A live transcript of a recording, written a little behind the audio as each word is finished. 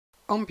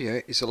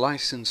Ombea is a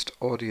licensed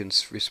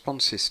audience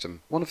response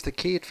system. One of the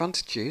key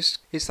advantages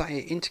is that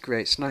it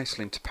integrates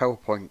nicely into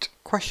PowerPoint.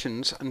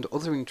 Questions and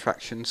other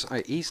interactions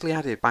are easily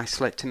added by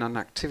selecting an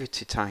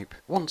activity type.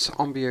 Once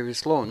Ombea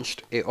is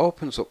launched, it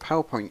opens up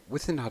PowerPoint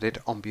with an added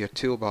Ombea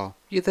toolbar.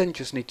 You then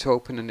just need to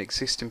open an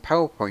existing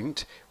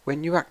PowerPoint where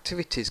new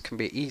activities can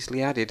be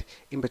easily added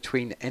in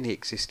between any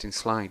existing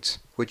slides.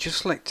 We're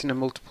just selecting a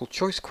multiple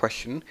choice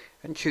question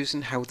and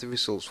choosing how the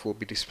results will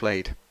be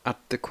displayed. Add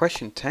the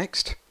question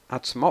text.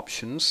 Add some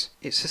options.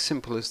 It's as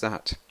simple as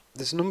that.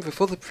 There's a number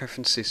of other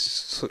preferences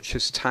such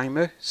as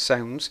timer,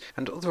 sounds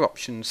and other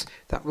options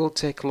that we'll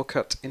take a look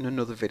at in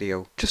another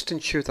video. Just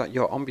ensure that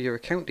your Ombea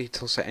account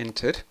details are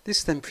entered.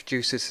 This then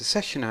produces a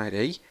session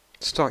ID.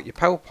 Start your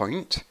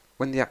PowerPoint.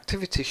 When the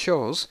activity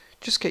shows,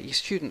 just get your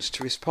students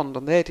to respond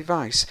on their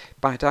device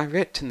by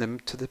directing them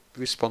to the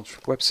response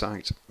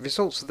website.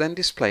 Results are then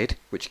displayed,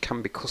 which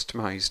can be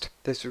customized.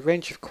 There's a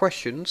range of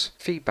questions,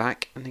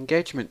 feedback and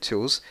engagement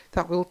tools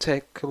that we'll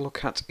take a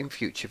look at in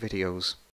future videos.